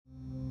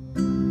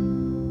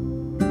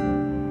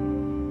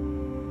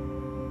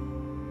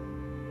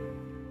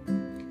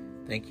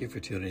Thank you for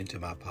tuning into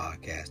my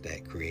podcast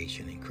at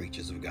Creation and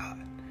Creatures of God.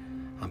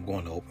 I'm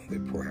going to open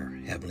with prayer.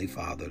 Heavenly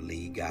Father,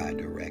 lead, guide,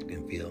 direct,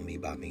 and fill me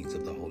by means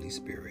of the Holy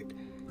Spirit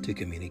to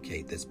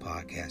communicate this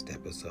podcast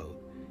episode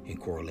in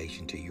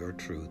correlation to your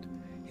truth.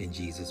 In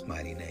Jesus'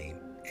 mighty name,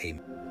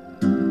 amen.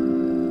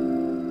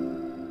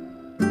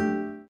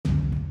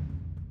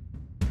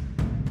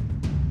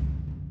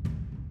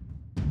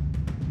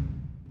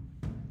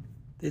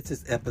 This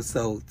is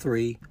episode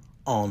 3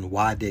 on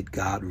why did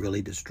God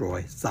really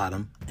destroy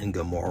Sodom and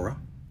Gomorrah.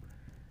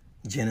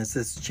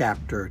 Genesis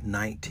chapter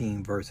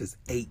 19 verses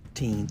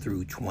 18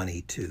 through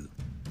 22.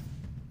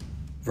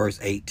 Verse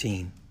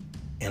 18,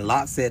 and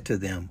Lot said to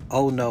them,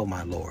 "Oh no,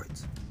 my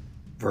lords."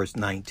 Verse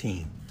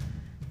 19,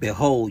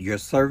 behold, your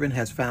servant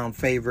has found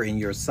favor in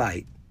your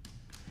sight,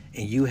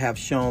 and you have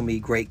shown me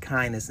great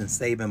kindness in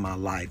saving my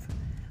life,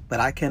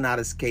 but I cannot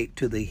escape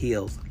to the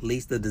hills,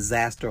 lest the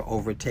disaster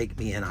overtake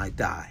me and I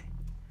die.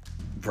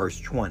 Verse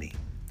 20,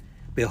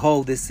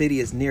 behold, this city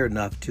is near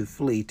enough to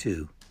flee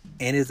to,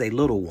 and is a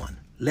little one.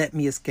 Let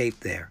me escape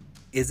there.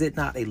 Is it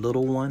not a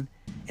little one,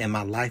 and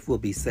my life will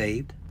be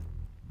saved?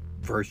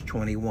 Verse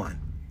 21,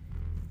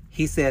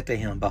 he said to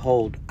him,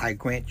 behold, I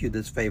grant you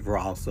this favor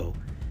also,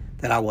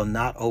 that I will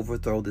not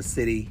overthrow the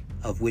city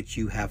of which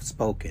you have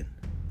spoken.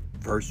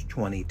 Verse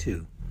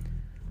 22,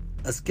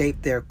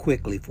 escape there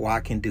quickly, for I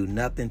can do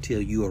nothing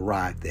till you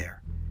arrive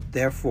there.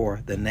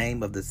 Therefore, the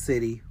name of the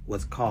city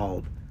was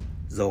called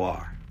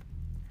Zoar.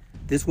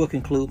 This will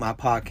conclude my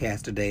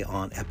podcast today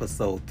on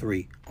episode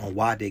 3 on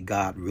why did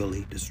God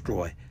really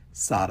destroy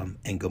Sodom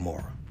and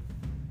Gomorrah.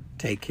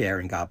 Take care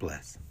and God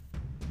bless.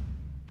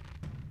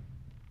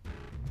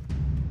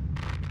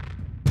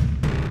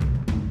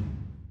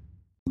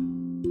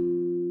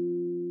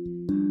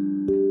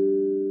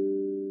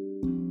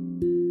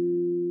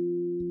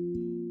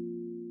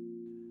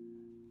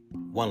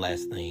 One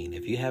last thing,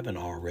 if you haven't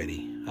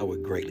already, I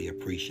would greatly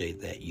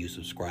appreciate that you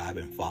subscribe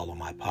and follow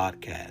my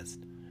podcast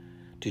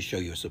to show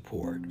your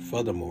support.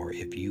 Furthermore,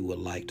 if you would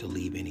like to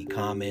leave any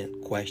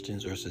comment,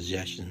 questions, or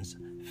suggestions,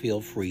 feel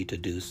free to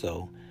do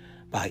so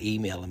by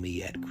emailing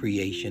me at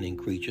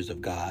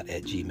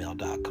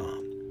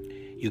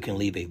creationandcreaturesofgod@gmail.com. You can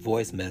leave a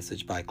voice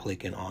message by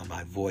clicking on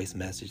my voice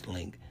message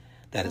link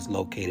that is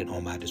located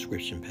on my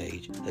description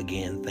page.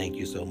 Again, thank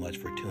you so much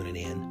for tuning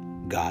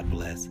in. God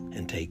bless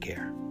and take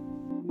care.